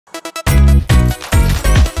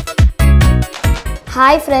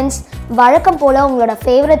Hi friends, வழக்கம் போல உங்களோட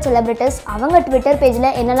ஃபேவரட் செலிபிரிட்டிஸ் அவங்க ட்விட்டர் பேஜில்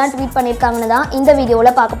என்னெல்லாம் ட்வீட் பண்ணியிருக்காங்கன்னு தான் இந்த வீடியோவில்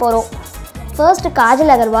பார்க்க போகிறோம். First, Kajal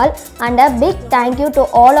Agarwal, and a big thank you to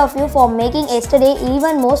all of you for making yesterday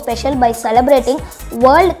even more special by celebrating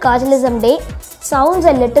World Kajalism Day. Sounds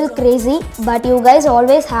a little crazy, but you guys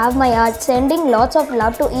always have my heart. Sending lots of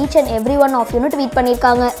love to each and every one of you. Tweet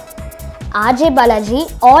பண்ணிருக்காங்க. RJ Balaji,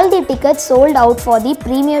 all the tickets sold out for the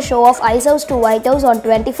premiere show of Ice House to White House on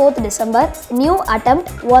 24th December. New attempt,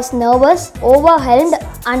 was nervous, overwhelmed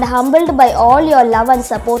and humbled by all your love and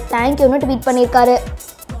support. Thank you. Tweet பண்ணிருக்காரு.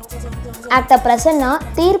 Actor Prasanna,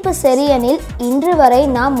 தீர்ப்பு சரியெனில் இன்று வரை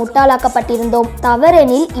நாம் முட்டாளாக்கப்பட்டிருந்தோம்,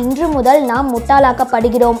 தவறெனில் இன்று முதல் நாம்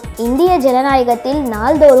முட்டாளாக்கப்படுகிறோம். இந்திய ஜனநாயகத்தில்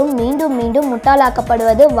நாள்தோறும் மீண்டும் மீண்டும்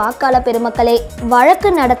முட்டாளாக்கப்படுவது வாக்காளர் பெருமக்களே.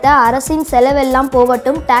 வழக்கு நடத்த அரசின் செலவெல்லாம்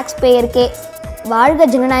போகட்டும், டாக்ஸ் பேயர்க்கே.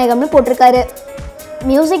 வாழ்க ஜனநாயகம்னு போட்டிருக்காரு.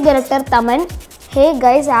 Music director Thaman, hey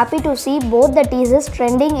guys, happy to see both the teasers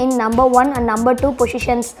trending in number 1 and number 2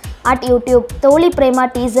 positions at YouTube. Tholi Prema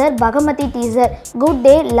teaser, Bhagamathi teaser. Good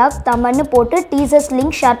day, love Tamannu போட்டு teasers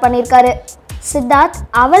link share பண்ணிருக்காரு. Siddharth,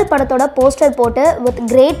 Aval படத்தோட poster போட்டு with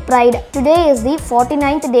great pride. Today is the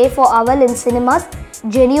 49th day for Aval in cinemas.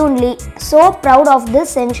 Genuinely so proud of this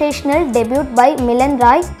sensational debut by Milan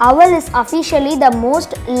Rai. Aval is officially the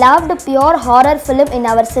most loved pure horror film in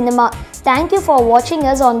our cinema. Thank you for watching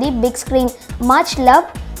us on the big screen. Much love,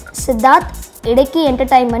 Siddharth, Ideki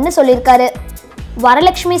Entertainment னு சொல்லிருக்காரு.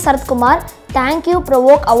 Varalakshmi Sarathkumar, thank you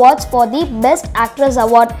Provoke Awards for the Best Actress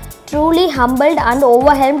Award. Truly humbled and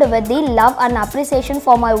overwhelmed with the love and appreciation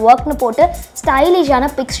for my work னு போட்டு ஸ்டைலிஷான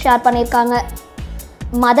fix share பண்ணியிருக்காங்க.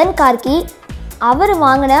 மதன் கார்கி, அவர்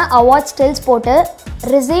வாங்கின award stills போட்டு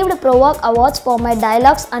received Provoke Awards for my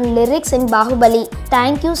dialogues and lyrics in Bahubali.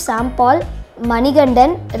 Thank you Sam Paul,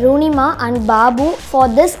 Manigandan, Runima and Babu for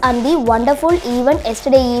this and the wonderful event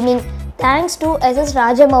yesterday evening. Thanks to SS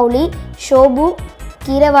Rajamouli, Shobu,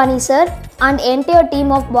 Kiravani sir and entire team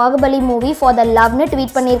of Bahubali movie for the love nu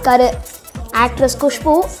tweet பண்ணிருக்காரு. Actress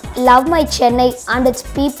Kushbu, love my Chennai and its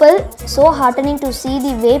people. So heartening to see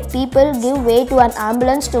the way people give way to an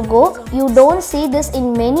ambulance to go. You don't see this in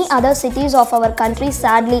many other cities of our country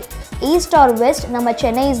sadly. East or west, நம்ம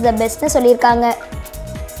Chennai is the best னு சொல்லிருக்காங்க.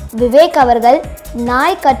 விவேக் அவர்கள்,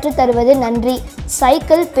 நாய் கற்றுத்தருவது நன்றி,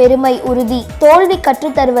 cycle பெருமை உறுதி, தோல்வி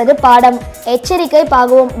கற்றுத்தருவது பாடம், எச்சரிக்கை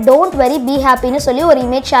பாகுவோம், டோன்ட் வெரி பி ஹாப்பின்னு சொல்லி ஒரு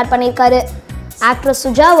இமேஜ் ஷேர் பண்ணியிருக்காரு. ஆக்ட்ரஸ்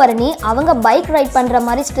சுஜாவரணி, அவங்க பைக் ரைட் பண்ணுற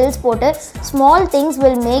மாதிரி ஸ்டில்ஸ் போட்டு small things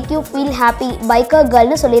will make you feel happy, biker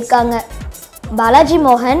கேர்ள்னு சொல்லியிருக்காங்க. Balaji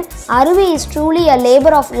Mohan, Aruvi is truly a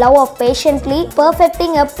labor of love of patiently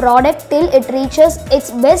perfecting a product till it reaches its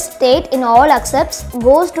best state in all aspects.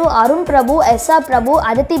 Goes to Arun Prabhu, S.R. Prabhu,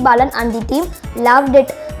 Aditi Balan and the team. Loved it.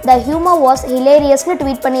 The humor was hilarious னு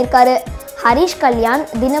tweet பண்ணியிருக்காரு. ஹரிஷ் கல்யாண்,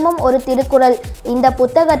 தினமும் ஒரு திருக்குறள், இந்த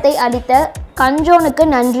புத்தகத்தை அளித்த கஞ்சோனுக்கு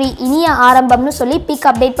நன்றி, இனிய ஆரம்பம்னு சொல்லி பிக்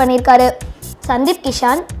அப்டேட் பண்ணியிருக்காரு. Sandeep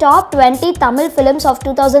Kishan, top 20 Tamil films of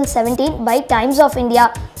 2017 by Times of India.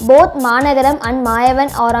 Both Managaram and Mayavan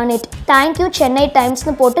are on it. Thank you Chennai Times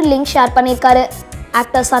னு போட்டு லிங்க் ஷேர் பண்ணியிருக்காரு.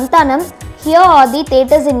 Actor Santanam, here are the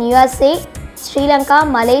theaters in USA, Sri Lanka,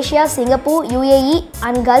 Malaysia, Singapore, UAE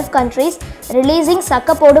and Gulf countries releasing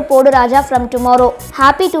Sakkapodu Podu Raja from tomorrow.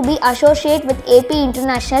 Happy to be associated with AP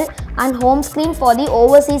International and home screen for the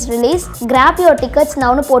overseas release. Grab your tickets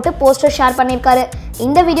now னு போட்டு poster share பண்ணியிருக்காரு.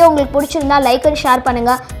 இந்த video உங்களுக்கு பிடிச்சிருந்தா like and share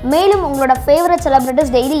பண்ணுங்க. மேலும் உங்களோட favourite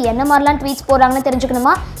celebrities daily என்ன மாதிரிலாம் ட்வீட்ஸ் போடுறாங்கன்னு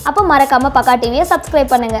தெரிஞ்சுக்கணுமா? அப்போ மறக்காம பக்கா டிவியை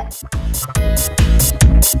சப்ஸ்கிரைப் பண்ணுங்க.